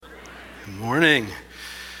Good morning.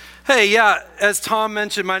 Hey, as Tom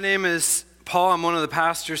mentioned, my name is Paul. I'm one of the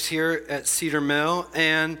pastors here at Cedar Mill.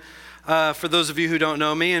 And for those of you who don't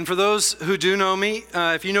know me, and for those who do know me,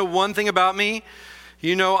 if you know one thing about me,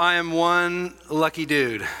 you know I am one lucky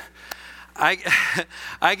dude.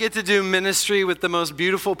 I get to do ministry with the most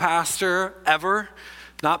beautiful pastor ever,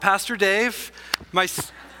 not Pastor Dave, my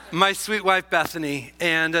sweet wife Bethany,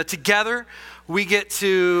 and together we get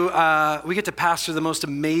to pastor the most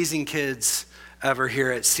amazing kids ever here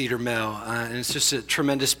at Cedar Mill, and it's just a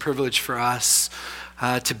tremendous privilege for us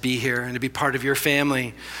to be here and to be part of your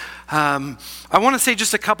family. I want to say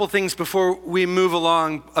just a couple things before we move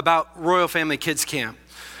along about Royal Family Kids Camp.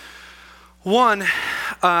 One,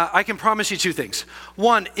 I can promise you two things.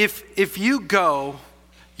 One, if you go,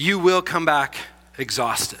 you will come back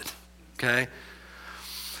exhausted, okay?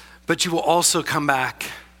 But you will also come back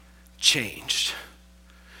changed.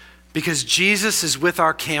 Because Jesus is with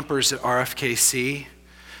our campers at RFKC,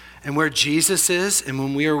 and where Jesus is, and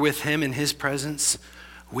when we are with him in his presence,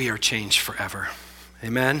 we are changed forever.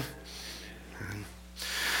 Amen?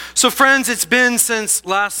 So friends, it's been since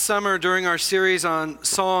last summer during our series on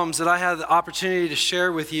Psalms that I had the opportunity to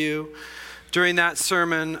share with you during that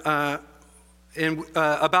sermon about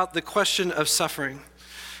the question of suffering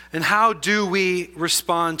and how do we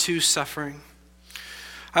respond to suffering.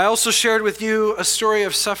 I also shared with you a story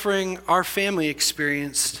of suffering our family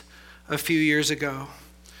experienced a few years ago.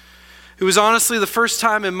 It was honestly the first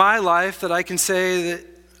time in my life that I can say that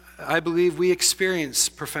I believe we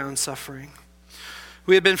experienced profound suffering.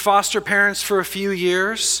 We had been foster parents for a few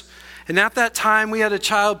years, and at that time we had a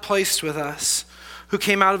child placed with us who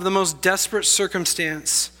came out of the most desperate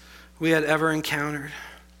circumstance we had ever encountered.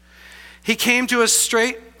 He came to us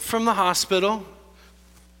straight from the hospital.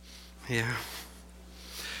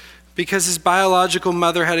 Because his biological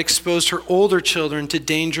mother had exposed her older children to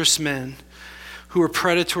dangerous men who were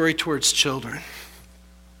predatory towards children.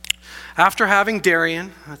 After having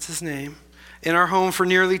Darian, that's his name, in our home for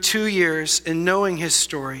nearly 2 years and knowing his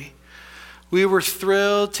story, we were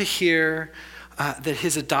thrilled to hear that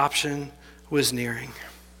his adoption was nearing.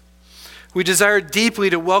 We desired deeply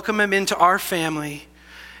to welcome him into our family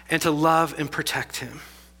and to love and protect him.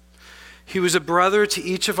 He was a brother to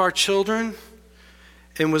each of our children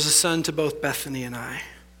and was a son to both Bethany and I.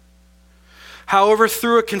 However,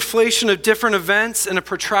 through a conflation of different events and a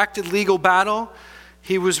protracted legal battle,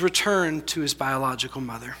 he was returned to his biological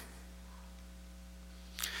mother.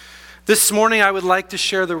 This morning, I would like to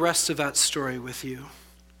share the rest of that story with you.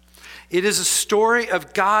 It is a story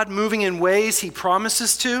of God moving in ways he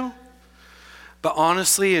promises to, but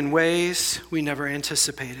honestly, in ways we never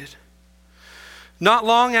anticipated. Not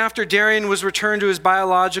long after Darian was returned to his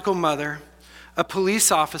biological mother, a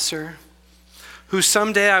police officer who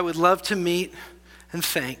someday I would love to meet and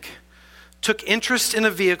thank took interest in a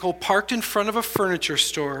vehicle parked in front of a furniture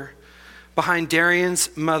store behind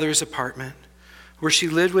Darian's mother's apartment, where she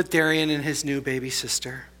lived with Darian and his new baby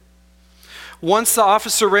sister. Once the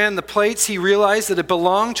officer ran the plates, he realized that it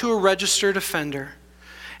belonged to a registered offender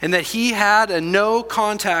and that he had a no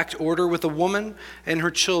contact order with a woman and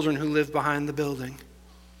her children who lived behind the building.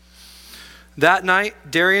 That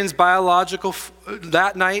night, Darian's biological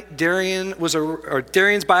father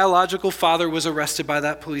was arrested by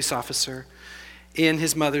that police officer in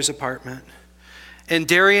his mother's apartment. And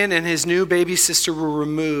Darian and his new baby sister were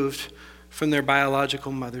removed from their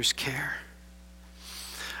biological mother's care.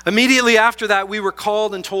 Immediately after that, we were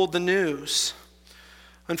called and told the news.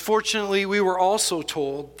 Unfortunately, we were also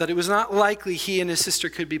told that it was not likely he and his sister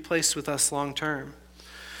could be placed with us long term,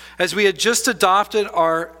 as we had just adopted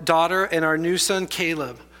our daughter and our new son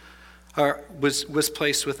Caleb was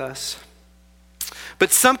placed with us.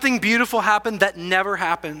 But something beautiful happened that never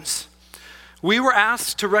happens. We were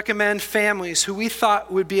asked to recommend families who we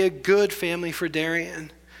thought would be a good family for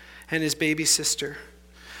Darian and his baby sister.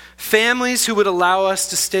 Families who would allow us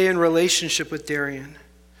to stay in relationship with Darian.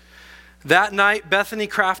 That night, Bethany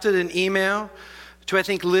crafted an email to, I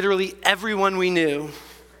think, literally everyone we knew.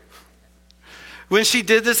 When she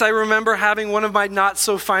did this, I remember having one of my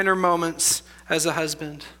not-so-finer moments as a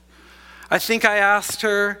husband. I think I asked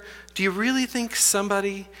her, do you really think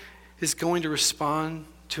somebody is going to respond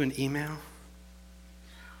to an email?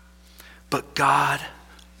 But God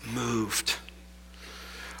moved.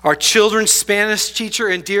 Our children's Spanish teacher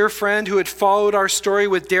and dear friend who had followed our story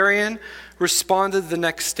with Darian responded the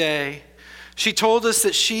next day. She told us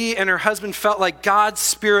that she and her husband felt like God's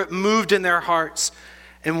Spirit moved in their hearts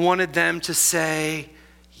and wanted them to say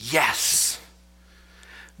yes.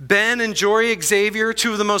 Ben and Jory Xavier,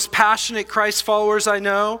 two of the most passionate Christ followers I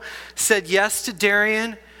know, said yes to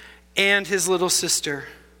Darian and his little sister.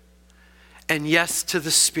 and yes to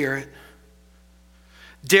the Spirit.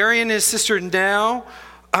 Darian and his sister now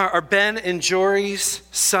are Ben and Jory's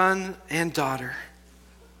son and daughter.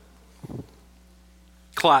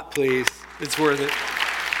 Clap, please. It's worth it.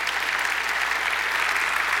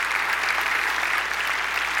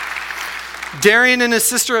 Darian and his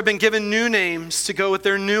sister have been given new names to go with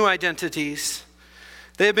their new identities.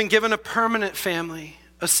 They have been given a permanent family,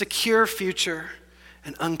 a secure future,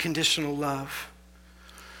 and unconditional love.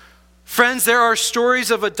 Friends, there are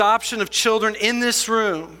stories of adoption of children in this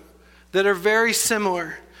room that are very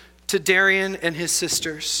similar to Darian and his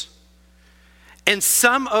sisters. And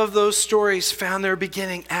some of those stories found their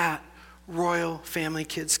beginning at Royal Family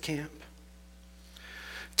Kids Camp.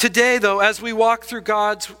 Today, though, as we walk through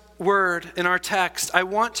God's word in our text, I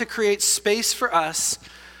want to create space for us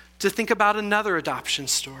to think about another adoption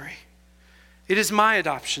story. It is my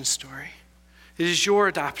adoption story. It is your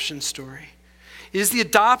adoption story. It is the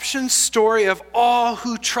adoption story of all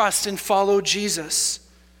who trust and follow Jesus.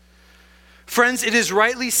 Friends, it is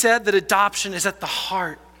rightly said that adoption is at the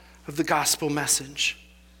heart of the gospel message.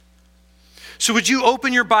 So would you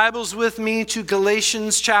open your Bibles with me to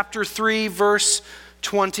Galatians chapter 3, verse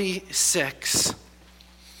 26.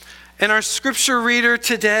 And our scripture reader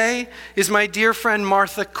today is my dear friend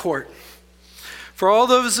Martha Court. For all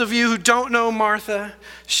those of you who don't know Martha,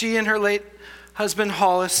 she and her late husband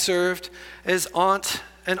Hollis served as aunt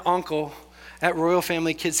and uncle at Royal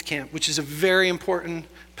Family Kids Camp, which is a very important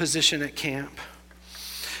position at camp.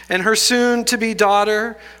 And her soon-to-be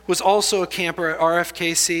daughter was also a camper at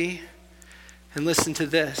RFKC. And listen to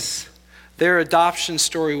this. Their adoption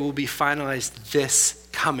story will be finalized this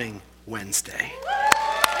coming Wednesday.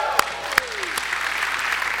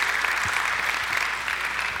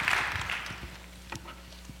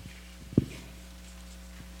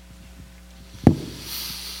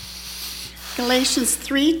 Galatians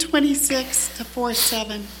 3:26 to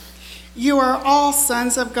 4:7. You are all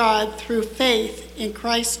sons of God through faith in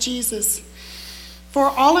Christ Jesus. For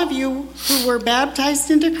all of you who were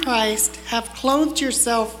baptized into Christ have clothed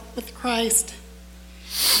yourself with Christ.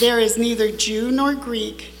 There is neither Jew nor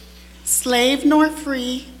Greek, slave nor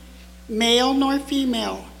free, male nor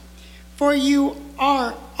female, for you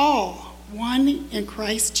are all one in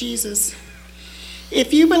Christ Jesus.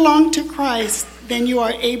 If you belong to Christ, then you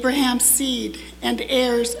are Abraham's seed and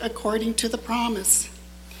heirs according to the promise.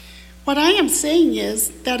 What I am saying is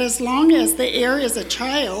that as long as the heir is a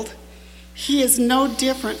child, he is no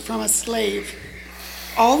different from a slave,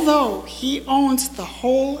 although he owns the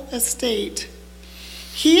whole estate.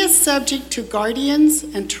 He is subject to guardians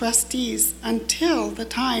and trustees until the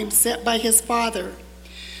time set by his father.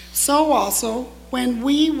 So also, when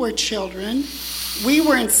we were children, we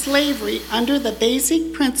were in slavery under the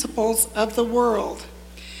basic principles of the world.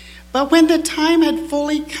 But when the time had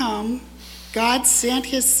fully come, God sent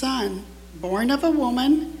his Son, born of a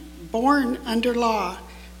woman, born under law,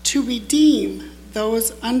 to redeem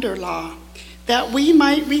those under law, that we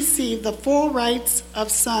might receive the full rights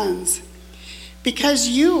of sons. Because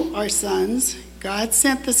you are sons, God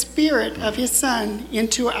sent the Spirit of his Son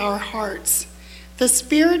into our hearts, the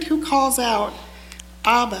Spirit who calls out,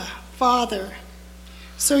 Abba, Father.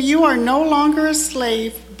 So you are no longer a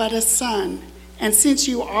slave, but a son. And since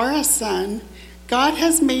you are a son, God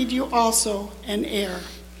has made you also an heir.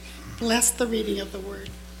 Bless the reading of the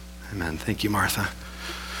word. Amen. Thank you, Martha.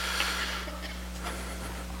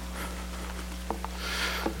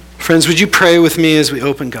 Friends, would you pray with me as we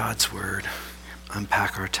open God's word,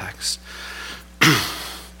 unpack our text?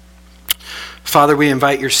 Father, we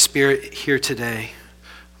invite your Spirit here today.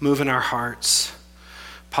 Move in our hearts.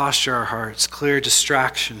 Posture our hearts, clear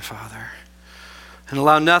distraction, Father, and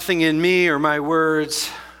allow nothing in me or my words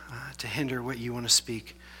to hinder what you want to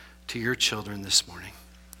speak to your children this morning.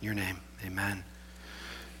 In your name, amen.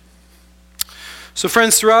 So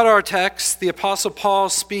friends, throughout our text, the Apostle Paul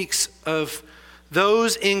speaks of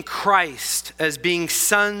those in Christ as being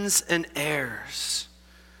sons and heirs.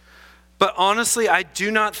 But honestly, I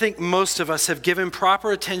do not think most of us have given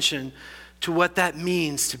proper attention to what that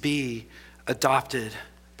means to be adopted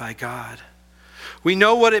by God. We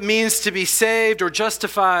know what it means to be saved or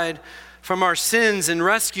justified from our sins and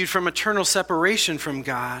rescued from eternal separation from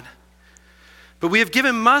God. But we have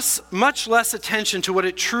given much less attention to what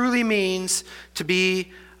it truly means to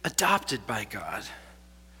be adopted by God.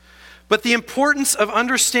 But the importance of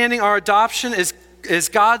understanding our adoption as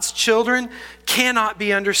God's children cannot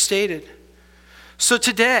be understated. So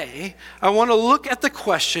today, I want to look at the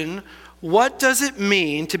question, what does it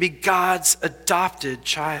mean to be God's adopted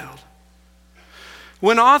child?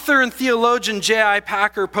 When author and theologian J.I.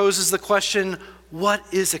 Packer poses the question, what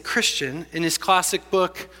is a Christian, in his classic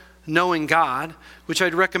book, knowing God, which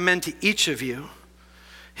I'd recommend to each of you,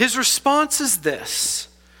 his response is this: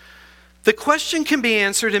 the question can be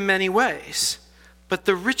answered in many ways, but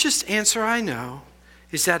the richest answer I know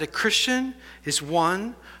is that a Christian is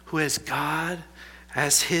one who has God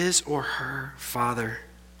as his or her Father.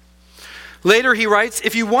 Later he writes,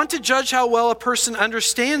 if you want to judge how well a person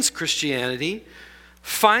understands Christianity,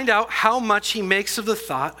 find out how much he makes of the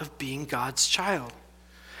thought of being God's child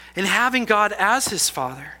and having God as his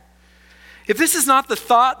Father. If this is not the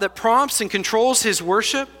thought that prompts and controls his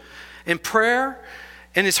worship and prayer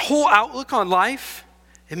and his whole outlook on life,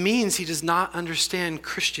 it means he does not understand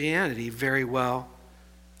Christianity very well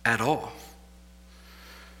at all.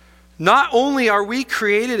 Not only are we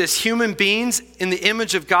created as human beings in the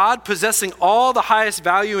image of God, possessing all the highest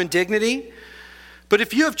value and dignity, but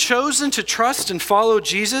if you have chosen to trust and follow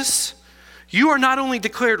Jesus, you are not only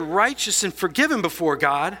declared righteous and forgiven before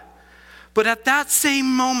God, but at that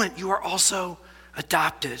same moment you are also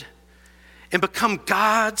adopted and become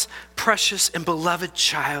God's precious and beloved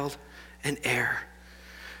child and heir.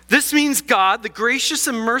 This means God, the gracious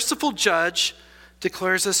and merciful judge,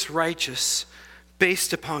 declares us righteous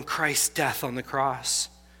based upon Christ's death on the cross.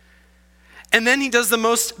 And then he does the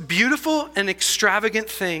most beautiful and extravagant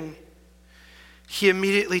thing. He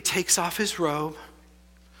immediately takes off his robe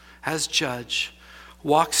as judge,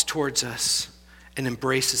 walks towards us, and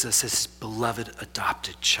embraces us as his beloved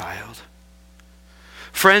adopted child.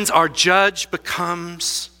 Friends, our judge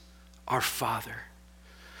becomes our Father.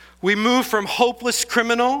 We move from hopeless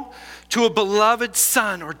criminal to a beloved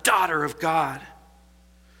son or daughter of God.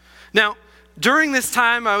 Now, during this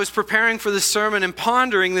time I was preparing for this sermon and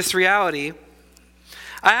pondering this reality,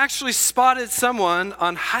 I actually spotted someone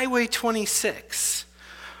on Highway 26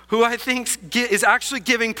 who I think is actually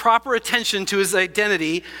giving proper attention to his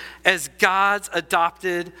identity as God's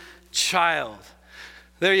adopted child.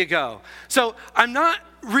 There you go. So I'm not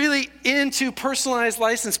really into personalized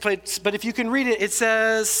license plates, but if you can read it, it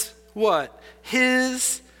says what?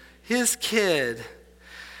 His kid.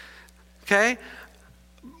 Okay?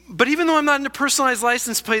 But even though I'm not into personalized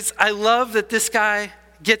license plates, I love that this guy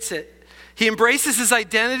gets it. He embraces his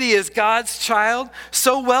identity as God's child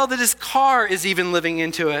so well that his car is even living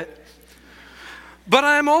into it. But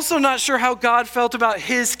I'm also not sure how God felt about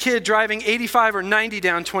his kid driving 85 or 90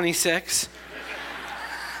 down 26.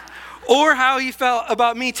 Or how he felt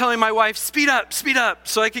about me telling my wife, speed up,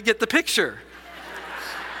 so I could get the picture.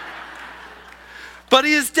 But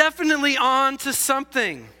he is definitely on to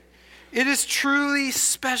something. It is truly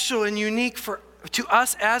special and unique to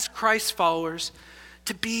us as Christ followers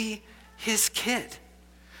to be his kid,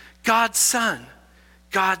 God's son,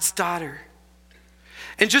 God's daughter.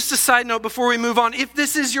 And just a side note before we move on, if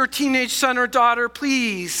this is your teenage son or daughter,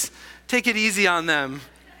 please take it easy on them.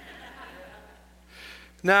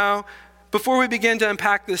 Now, before we begin to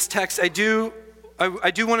unpack this text, I do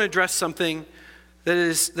want to address something that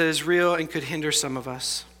is real and could hinder some of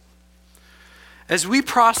us. As we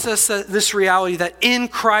process this reality that in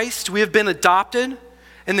Christ we have been adopted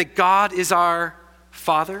and that God is our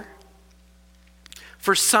Father,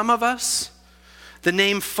 for some of us, the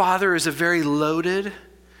name Father is a very loaded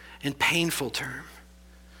and painful term.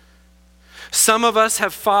 Some of us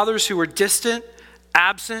have fathers who are distant,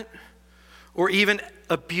 absent, or even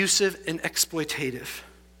abusive and exploitative.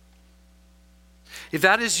 If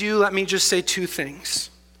that is you, let me just say two things.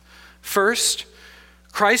 First,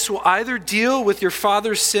 Christ will either deal with your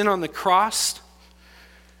father's sin on the cross,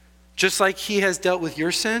 just like he has dealt with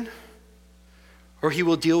your sin, or he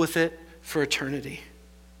will deal with it for eternity.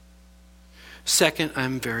 Second,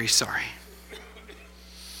 I'm very sorry.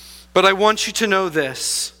 But I want you to know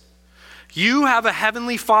this. You have a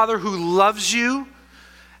heavenly Father who loves you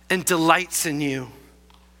and delights in you,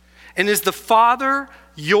 and is the Father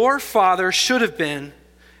your father should have been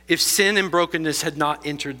if sin and brokenness had not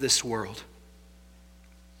entered this world.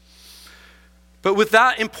 But with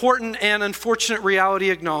that important and unfortunate reality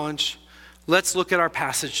acknowledged, let's look at our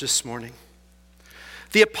passage this morning.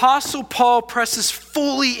 The Apostle Paul presses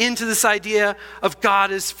fully into this idea of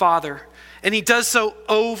God as Father, and he does so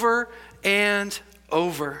over and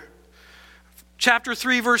over. Chapter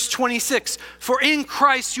 3, verse 26, for in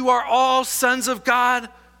Christ you are all sons of God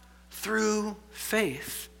through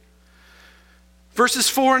faith. Verses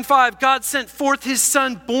 4 and 5, God sent forth his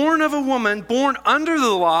Son, born of a woman, born under the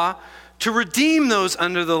law, to redeem those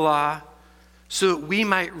under the law, so that we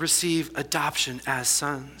might receive adoption as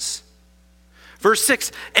sons. Verse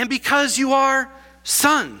 6, and because you are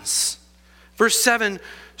sons. Verse 7,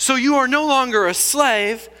 so you are no longer a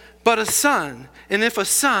slave, but a son. And if a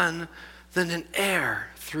son, then an heir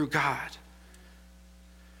through God.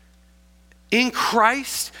 In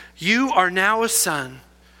Christ, you are now a son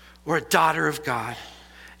or a daughter of God.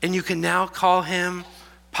 And you can now call him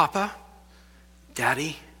Papa,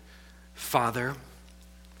 Daddy, Father,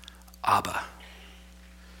 Abba.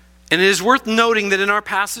 And it is worth noting that in our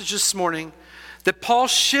passage this morning, that Paul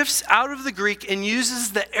shifts out of the Greek and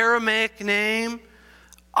uses the Aramaic name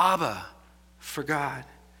Abba for God.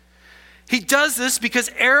 He does this because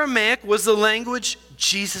Aramaic was the language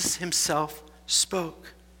Jesus himself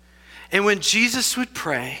spoke. And when Jesus would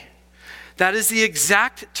pray, that is the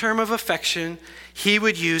exact term of affection he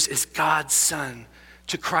would use as God's son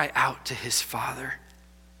to cry out to his Father.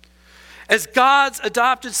 As God's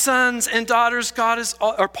adopted sons and daughters,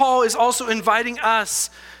 Paul is also inviting us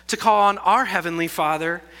to call on our Heavenly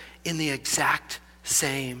Father in the exact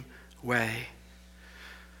same way.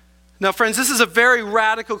 Now, friends, this is a very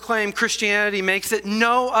radical claim Christianity makes that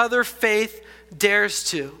no other faith dares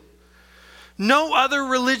to. No other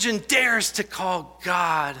religion dares to call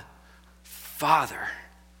God Father.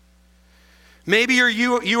 Maybe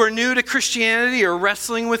you are new to Christianity or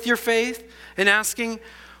wrestling with your faith and asking,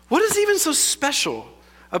 what is even so special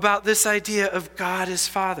about this idea of God as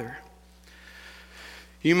Father?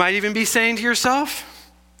 You might even be saying to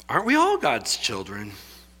yourself, aren't we all God's children?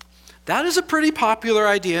 That is a pretty popular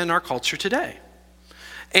idea in our culture today.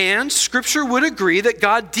 And Scripture would agree that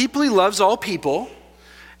God deeply loves all people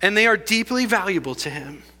and they are deeply valuable to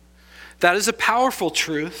him. That is a powerful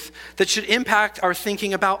truth that should impact our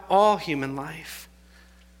thinking about all human life.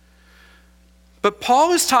 But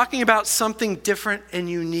Paul is talking about something different and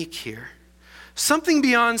unique here. Something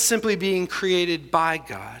beyond simply being created by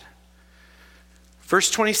God. Verse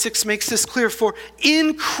 26 makes this clear, for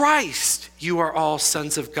in Christ you are all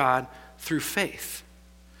sons of God through faith.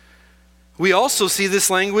 We also see this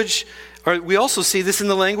in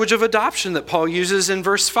the language of adoption that Paul uses in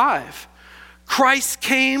verse 5. Christ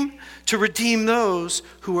came to redeem those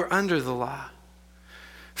who were under the law.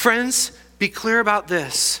 Friends, be clear about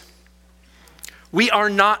this. We are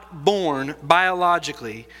not born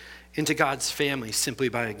biologically into God's family simply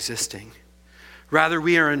by existing. Rather,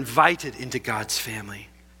 we are invited into God's family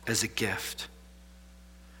as a gift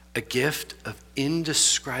of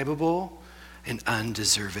indescribable and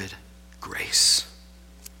undeserved grace.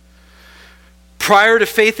 Prior to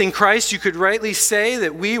faith in Christ, you could rightly say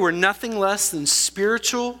that we were nothing less than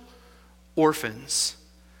spiritual orphans,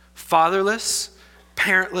 fatherless,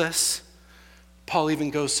 parentless. Paul even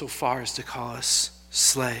goes so far as to call us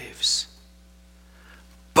slaves.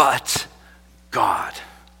 But God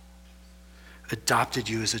adopted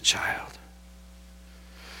you as a child.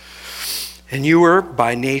 And you were,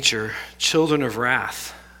 by nature, children of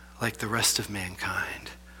wrath, like the rest of mankind.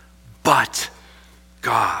 But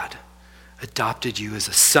God adopted you as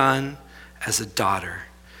a son, as a daughter.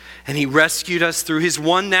 And he rescued us through his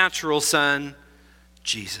one natural son,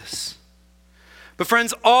 Jesus. But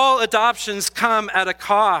friends, all adoptions come at a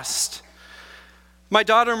cost. My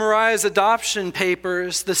daughter Mariah's adoption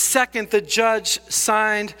papers, the second the judge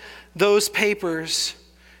signed those papers,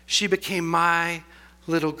 she became my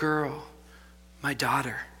little girl, my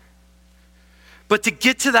daughter. But to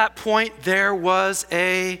get to that point, there was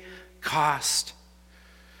a cost.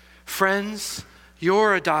 Friends,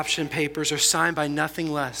 your adoption papers are signed by nothing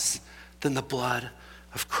less than the blood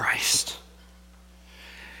of Christ.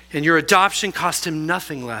 And your adoption cost him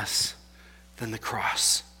nothing less than the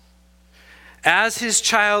cross. As his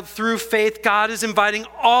child through faith, God is inviting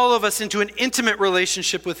all of us into an intimate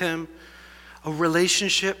relationship with him, a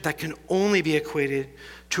relationship that can only be equated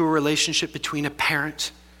to a relationship between a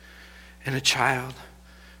parent and a child.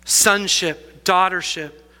 Sonship,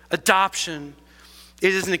 daughtership, adoption.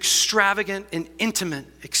 It is an extravagant and intimate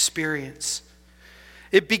experience.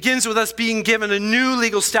 It begins with us being given a new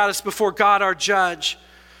legal status before God, our judge,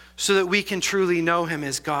 so that we can truly know him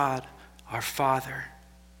as God, our Father.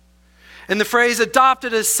 And the phrase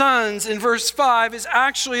adopted as sons in verse 5 is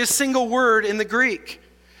actually a single word in the Greek.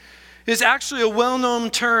 It is actually a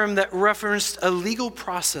well-known term that referenced a legal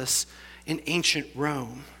process in ancient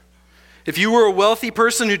Rome. If you were a wealthy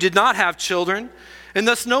person who did not have children, and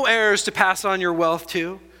thus no heirs to pass on your wealth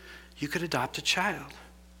to, you could adopt a child.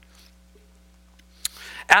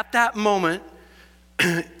 At that moment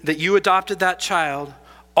that you adopted that child,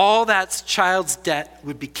 all that child's debt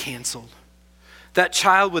would be canceled. That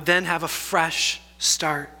child would then have a fresh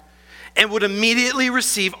start and would immediately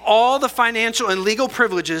receive all the financial and legal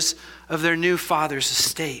privileges of their new father's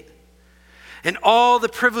estate and all the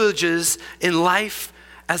privileges in life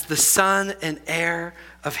as the son and heir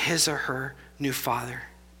of his or her new father.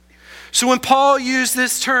 So when Paul used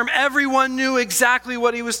this term, everyone knew exactly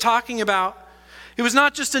what he was talking about. It was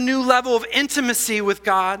not just a new level of intimacy with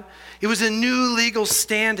God, it was a new legal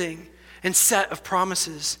standing and set of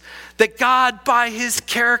promises that God, by his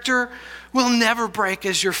character, will never break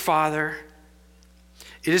as your Father.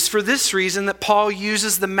 It is for this reason that Paul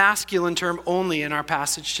uses the masculine term only in our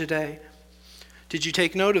passage today. Did you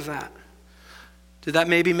take note of that? Did that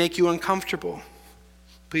maybe make you uncomfortable?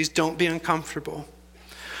 Please don't be uncomfortable.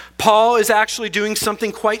 Paul is actually doing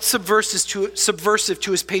something quite subversive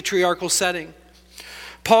to his patriarchal setting.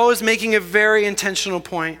 Paul is making a very intentional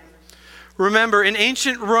point. Remember, in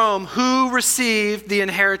ancient Rome, who received the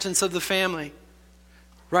inheritance of the family?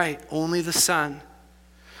 Right, only the son.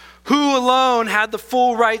 Who alone had the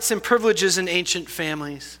full rights and privileges in ancient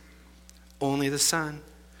families? Only the son.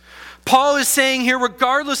 Paul is saying here,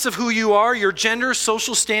 regardless of who you are, your gender,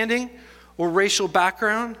 social standing, or racial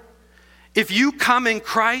background, if you come in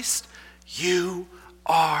Christ, you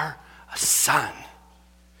are a son.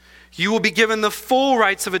 You will be given the full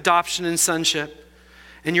rights of adoption and sonship,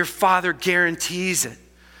 and your Father guarantees it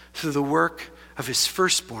through the work of his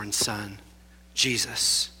firstborn son,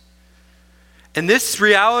 Jesus. And this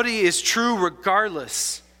reality is true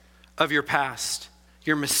regardless of your past,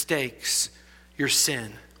 your mistakes, your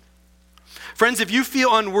sin. Friends, if you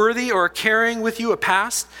feel unworthy or are carrying with you a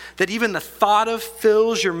past that even the thought of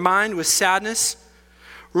fills your mind with sadness,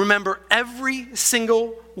 remember every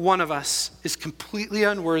single one of us is completely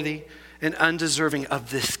unworthy and undeserving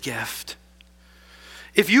of this gift.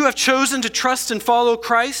 If you have chosen to trust and follow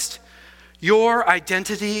Christ, your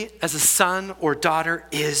identity as a son or daughter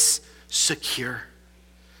is secure.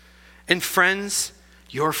 And friends,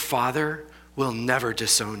 your Father will never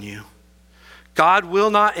disown you. God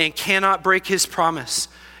will not and cannot break his promise.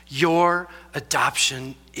 Your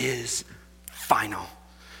adoption is final.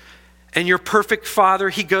 And your perfect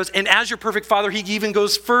Father, as your perfect Father, he even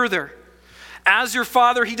goes further. As your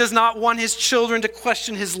Father, he does not want his children to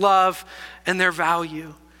question his love and their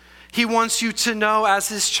value. He wants you to know as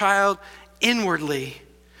his child inwardly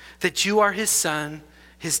that you are his son,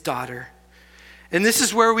 his daughter. And this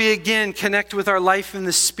is where we again connect with our Life in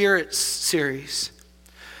the Spirit series.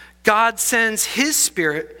 God sends his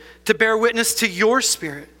Spirit to bear witness to your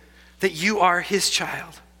spirit that you are his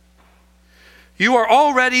child. You are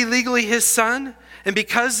already legally his son, and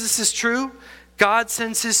because this is true, God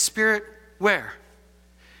sends his Spirit where?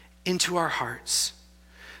 Into our hearts.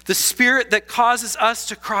 The Spirit that causes us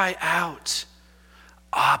to cry out,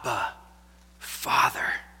 Abba,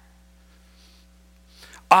 Father.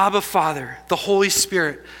 Abba, Father, the Holy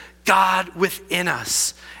Spirit, God within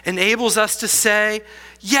us, enables us to say,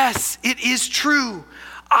 yes, it is true.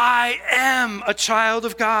 I am a child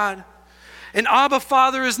of God. And Abba,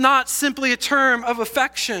 Father is not simply a term of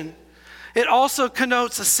affection. It also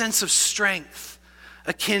connotes a sense of strength,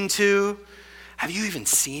 akin to, have you even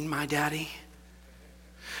seen my daddy?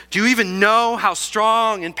 Do you even know how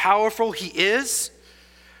strong and powerful he is?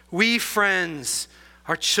 We, friends,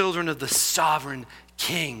 are children of the sovereign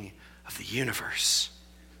King of the universe.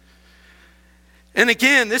 And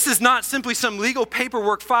again, this is not simply some legal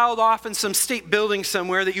paperwork filed off in some state building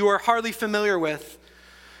somewhere that you are hardly familiar with,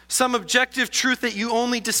 some objective truth that you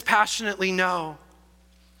only dispassionately know.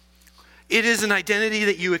 It is an identity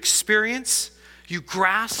that you experience, you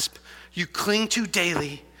grasp, you cling to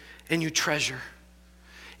daily, and you treasure.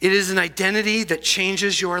 It is an identity that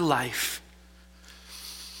changes your life.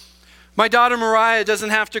 My daughter Mariah doesn't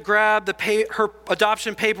have to grab her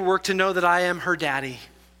adoption paperwork to know that I am her daddy.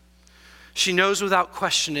 She knows without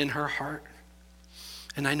question in her heart,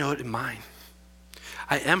 and I know it in mine.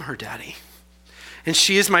 I am her daddy, and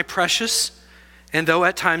she is my precious, and though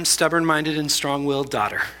at times stubborn-minded and strong-willed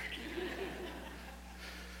daughter.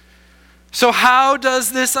 So how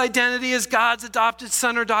does this identity as God's adopted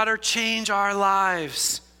son or daughter change our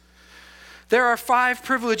lives? There are 5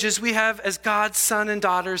 privileges we have as God's son and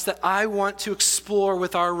daughters that I want to explore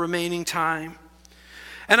with our remaining time.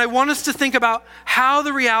 And I want us to think about how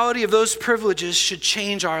the reality of those privileges should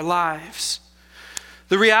change our lives.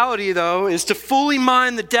 The reality, though, is to fully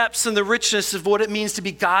mine the depths and the richness of what it means to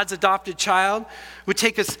be God's adopted child would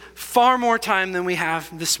take us far more time than we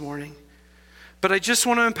have this morning. But I just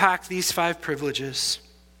want to unpack these 5 privileges.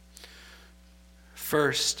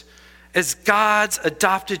 First, as God's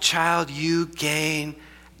adopted child, you gain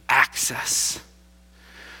access.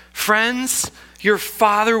 Friends, your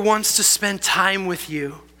Father wants to spend time with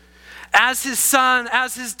you. As his son,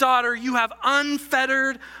 as his daughter, you have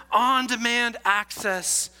unfettered, on-demand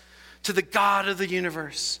access to the God of the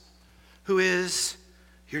universe, who is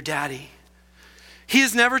your daddy. He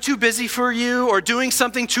is never too busy for you or doing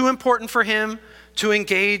something too important for him to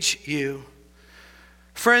engage you.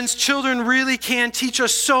 Friends, children really can teach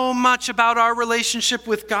us so much about our relationship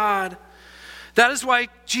with God. That is why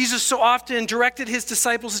Jesus so often directed his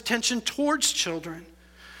disciples' attention towards children.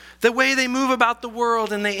 The way they move about the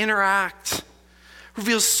world and they interact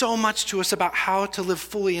reveals so much to us about how to live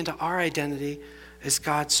fully into our identity as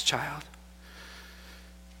God's child.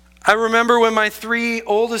 I remember when my 3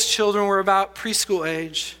 oldest children were about preschool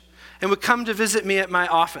age and would come to visit me at my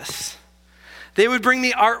office. They would bring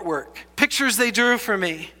me artwork, pictures they drew for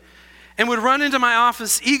me, and would run into my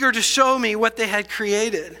office eager to show me what they had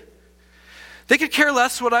created. They could care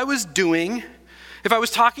less what I was doing, if I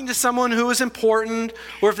was talking to someone who was important,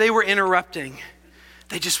 or if they were interrupting.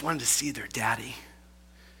 They just wanted to see their daddy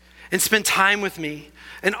and spend time with me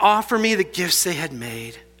and offer me the gifts they had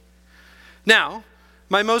made. Now,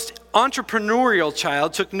 my most entrepreneurial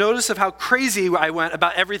child took notice of how crazy I went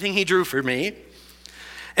about everything he drew for me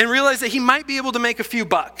and realized that he might be able to make a few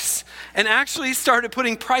bucks and actually started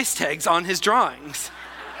putting price tags on his drawings.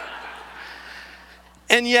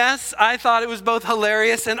 And yes, I thought it was both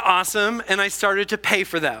hilarious and awesome, and I started to pay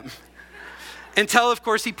for them. Until, of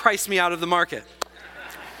course, he priced me out of the market.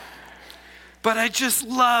 But I just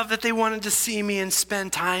love that they wanted to see me and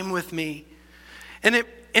spend time with me. And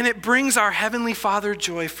it brings our Heavenly Father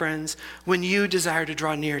joy, friends, when you desire to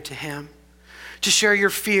draw near to him, to share your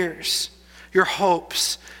fears, your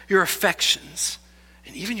hopes, your affections,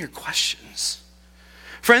 and even your questions.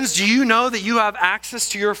 Friends, do you know that you have access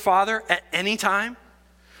to your Father at any time?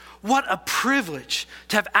 What a privilege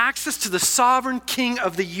to have access to the sovereign King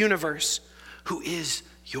of the universe, who is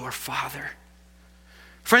your Father.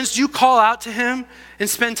 Friends, do you call out to him and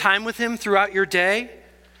spend time with him throughout your day?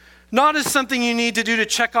 Not as something you need to do to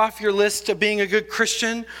check off your list of being a good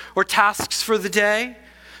Christian or tasks for the day,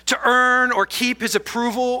 to earn or keep his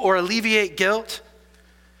approval or alleviate guilt,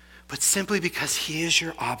 but simply because he is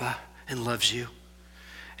your Abba and loves you,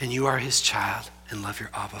 and you are his child and love your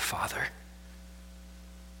Abba Father.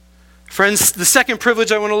 Friends, the second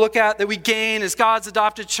privilege I want to look at that we gain as God's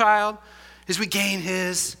adopted child is we gain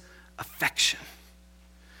his affection.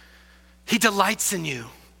 He delights in you.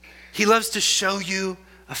 He loves to show you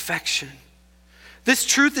affection. This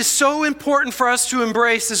truth is so important for us to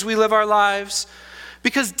embrace as we live our lives,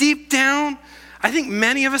 because deep down, I think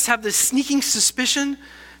many of us have this sneaking suspicion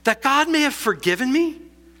that God may have forgiven me,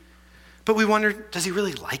 but we wonder, does he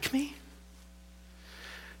really like me?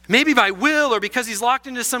 Maybe by will, or because he's locked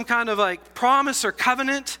into some kind of promise or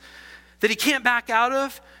covenant that he can't back out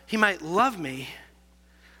of, he might love me,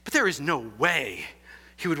 but there is no way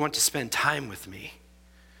he would want to spend time with me.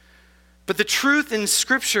 But the truth in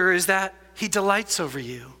Scripture is that he delights over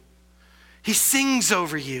you. He sings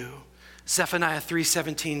over you, Zephaniah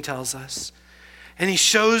 3:17 tells us. And he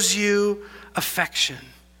shows you affection.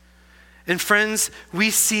 And friends,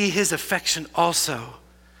 we see his affection also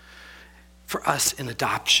for us in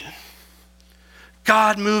adoption.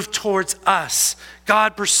 God moved towards us.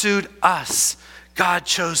 God pursued us. God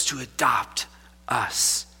chose to adopt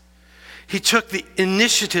us. He took the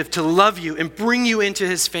initiative to love you and bring you into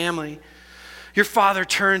his family. Your Father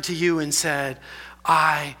turned to you and said,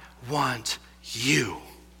 I want you.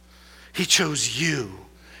 He chose you.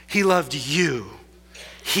 He loved you.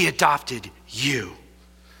 He adopted you.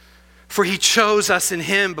 For he chose us in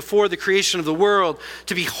him before the creation of the world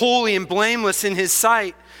to be holy and blameless in his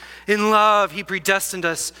sight. In love, he predestined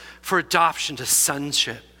us for adoption to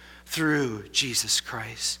sonship through Jesus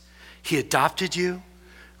Christ. He adopted you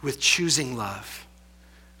with choosing love,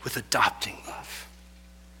 with adopting love.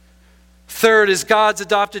 Third, as God's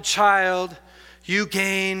adopted child, you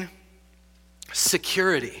gain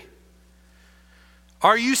security.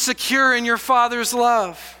 Are you secure in your Father's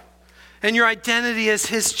love and your identity as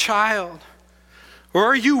his child? Or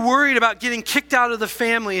are you worried about getting kicked out of the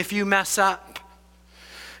family if you mess up?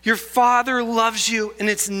 Your Father loves you, and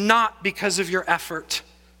it's not because of your effort.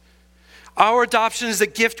 Our adoption is a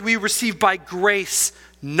gift we receive by grace,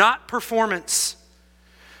 not performance.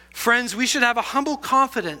 Friends, we should have a humble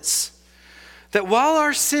confidence that while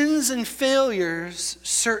our sins and failures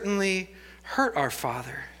certainly hurt our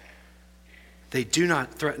Father, they do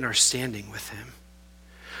not threaten our standing with him,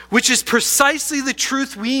 which is precisely the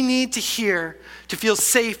truth we need to hear to feel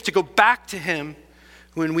safe to go back to him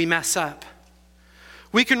when we mess up.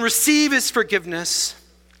 We can receive his forgiveness,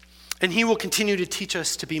 and he will continue to teach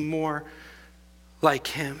us to be more like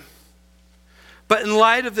him. But in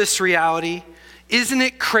light of this reality, isn't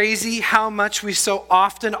it crazy how much we so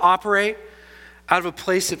often operate out of a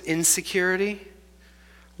place of insecurity?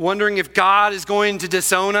 Wondering if God is going to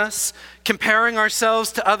disown us, comparing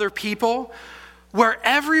ourselves to other people, where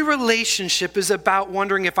every relationship is about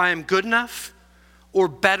wondering if I am good enough or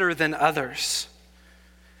better than others.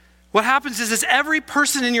 what happens is every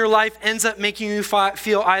person in your life ends up making you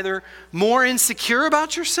feel either more insecure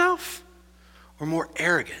about yourself or more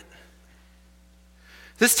arrogant.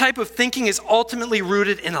 This type of thinking is ultimately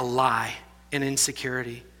rooted in a lie and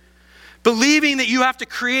insecurity. Believing that you have to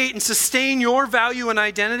create and sustain your value and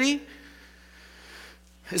identity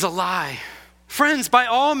is a lie. Friends, by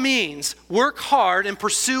all means, work hard and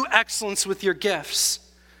pursue excellence with your gifts,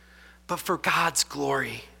 but for God's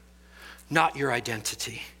glory, not your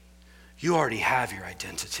identity. You already have your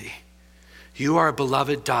identity. You are a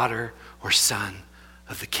beloved daughter or son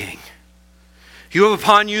of the King. You have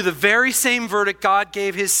upon you the very same verdict God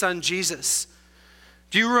gave his son Jesus.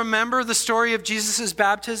 Do you remember the story of Jesus'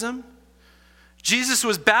 baptism? Jesus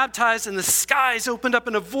was baptized and the skies opened up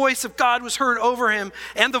and a voice of God was heard over him,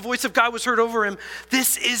 and the voice of God was heard over him.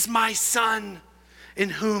 This is my son in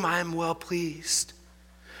whom I am well pleased.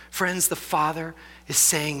 Friends, the Father is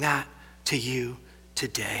saying that to you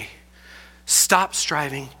today. Stop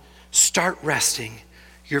striving, start resting.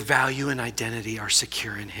 Your value and identity are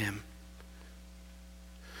secure in him.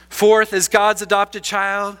 Fourth, as God's adopted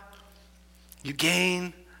child, you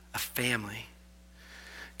gain a family.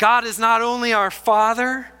 God is not only our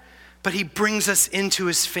Father, but he brings us into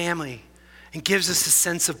his family and gives us a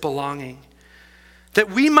sense of belonging,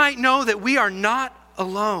 that we might know that we are not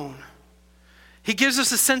alone. He gives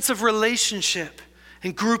us a sense of relationship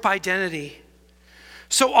and group identity.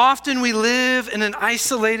 So often we live in an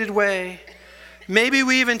isolated way. Maybe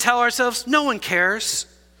we even tell ourselves, no one cares.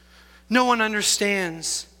 No one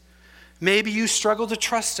understands. Maybe you struggle to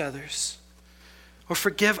trust others or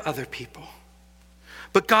forgive other people.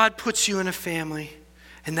 But God puts you in a family,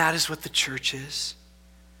 and that is what the church is.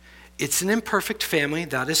 It's an imperfect family,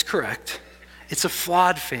 that is correct. It's a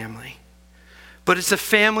flawed family. But it's a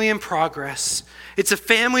family in progress. It's a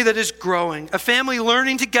family that is growing, a family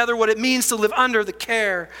learning together what it means to live under the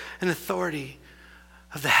care and authority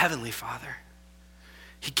of the Heavenly Father.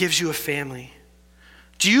 He gives you a family.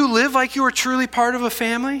 Do you live like you are truly part of a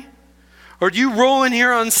family? Or do you roll in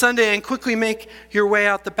here on Sunday and quickly make your way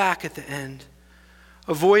out the back at the end,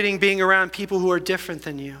 avoiding being around people who are different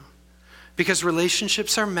than you? Because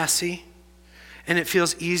relationships are messy, and it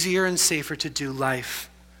feels easier and safer to do life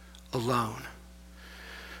alone.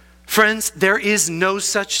 Friends, there is no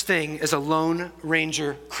such thing as a Lone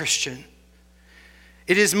Ranger Christian.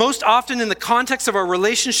 It is most often in the context of our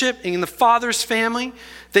relationship in the Father's family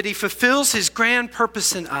that he fulfills his grand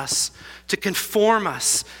purpose in us to conform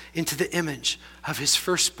us into the image of his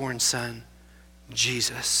firstborn son,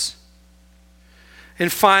 Jesus.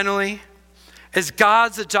 And finally, as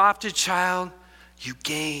God's adopted child, you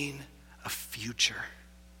gain a future.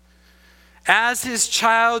 As his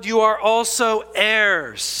child, you are also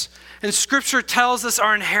heirs. And Scripture tells us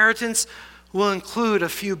our inheritance will include a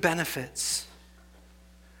few benefits.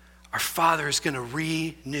 Our Father is going to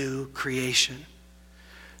renew creation.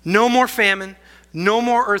 No more famine, no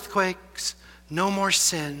more earthquakes, no more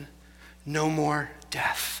sin, no more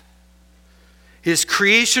death. It is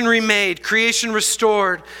creation remade, creation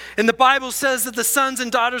restored. And the Bible says that the sons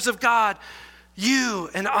and daughters of God, you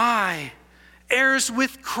and I, heirs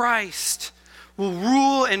with Christ, will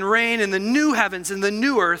rule and reign in the new heavens and the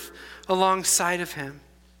new earth alongside of him.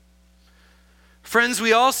 Friends,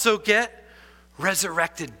 we also get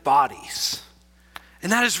resurrected bodies.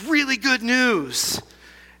 And that is really good news.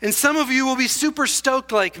 And some of you will be super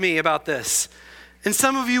stoked like me about this. And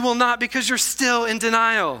some of you will not because you're still in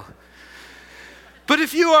denial. But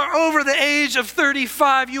if you are over the age of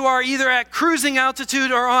 35, you are either at cruising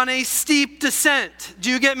altitude or on a steep descent. Do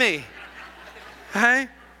you get me? Okay?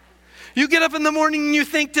 You get up in the morning and you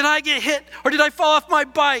think, did I get hit or did I fall off my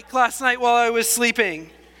bike last night while I was sleeping?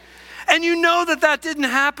 And you know that that didn't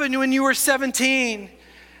happen when you were 17.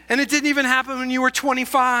 And it didn't even happen when you were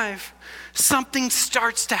 25. Something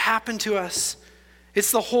starts to happen to us.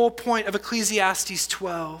 It's the whole point of Ecclesiastes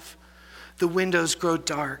 12. The windows grow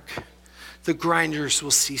dark. The grinders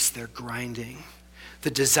will cease their grinding.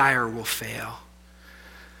 The desire will fail.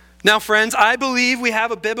 Now, friends, I believe we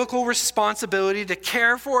have a biblical responsibility to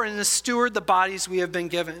care for and to steward the bodies we have been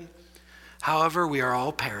given. However, we are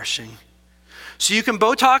all perishing. So you can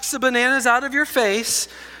Botox the bananas out of your face,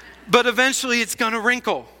 but eventually it's going to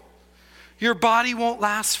wrinkle. Your body won't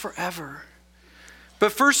last forever.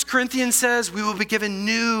 But 1 Corinthians says we will be given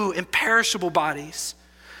new imperishable bodies.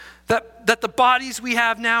 That the bodies we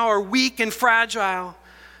have now are weak and fragile,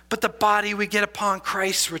 but the body we get upon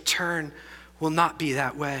Christ's return will not be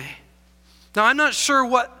that way. Now, I'm not sure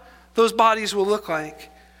what those bodies will look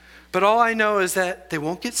like, but all I know is that they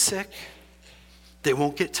won't get sick, they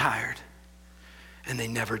won't get tired, and they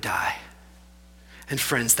never die. And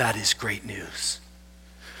friends, that is great news.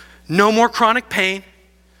 No more chronic pain,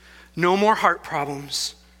 no more heart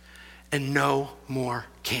problems, and no more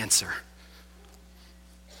cancer.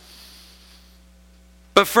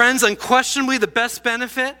 But friends, unquestionably the best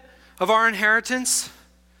benefit of our inheritance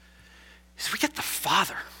is we get the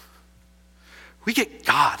Father. We get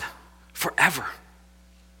God forever,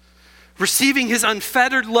 receiving his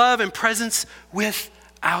unfettered love and presence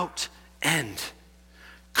without end.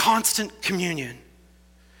 Constant communion.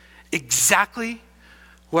 Exactly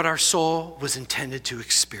what our soul was intended to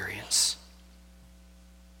experience.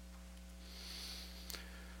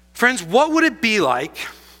 Friends, what would it be like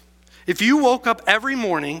if you woke up every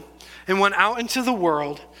morning and went out into the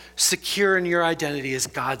world secure in your identity as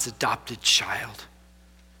God's adopted child?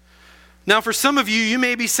 Now, for some of you, you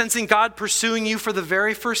may be sensing God pursuing you for the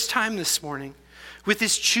very first time this morning with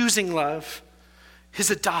his choosing love, his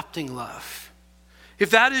adopting love.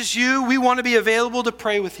 If that is you, we want to be available to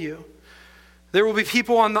pray with you. There will be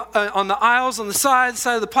people on the aisles, on the side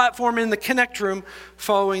of the platform, in the Connect room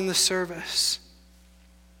following the service.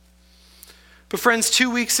 But friends, 2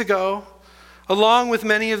 weeks ago, along with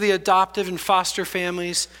many of the adoptive and foster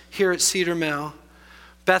families here at Cedar Mill,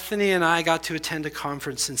 Bethany and I got to attend a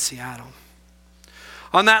conference in Seattle.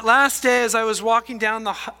 On that last day, as I was walking down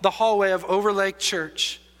the hallway of Overlake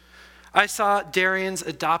Church, I saw Darian's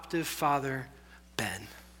adoptive father, Ben.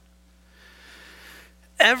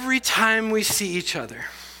 Every time we see each other,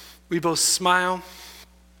 we both smile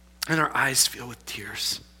and our eyes fill with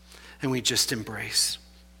tears, and we just embrace.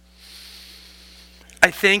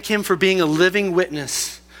 I thank him for being a living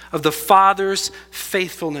witness of the Father's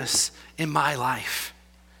faithfulness in my life.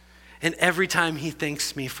 And every time he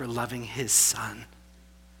thanks me for loving his son.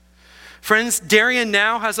 Friends, Darian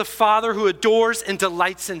now has a father who adores and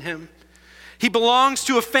delights in him. He belongs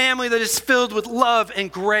to a family that is filled with love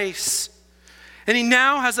and grace. And he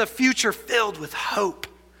now has a future filled with hope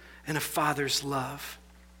and a father's love.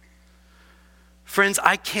 Friends,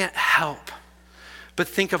 I can't help but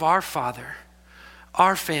think of our Father,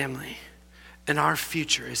 our family, and our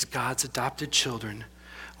future as God's adopted children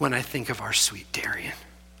when I think of our sweet Darian.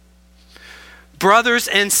 Brothers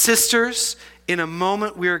and sisters, in a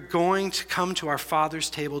moment we are going to come to our Father's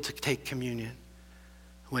table to take communion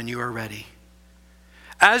when you are ready.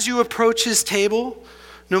 As you approach his table,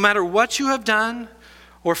 no matter what you have done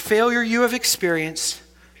or failure you have experienced,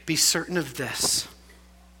 be certain of this.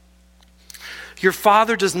 Your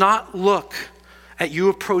Father does not look at you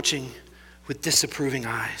approaching with disapproving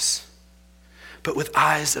eyes, but with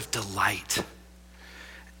eyes of delight,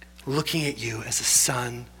 looking at you as a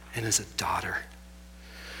son and as a daughter.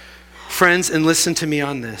 Friends, and listen to me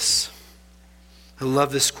on this. I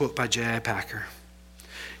love this quote by J.I. Packer.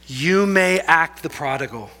 You may act the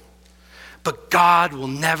prodigal, but God will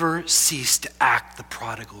never cease to act the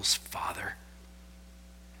prodigal's father.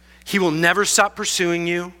 He will never stop pursuing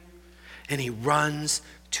you, and he runs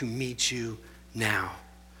to meet you now.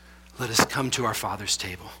 Let us come to our Father's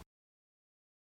table.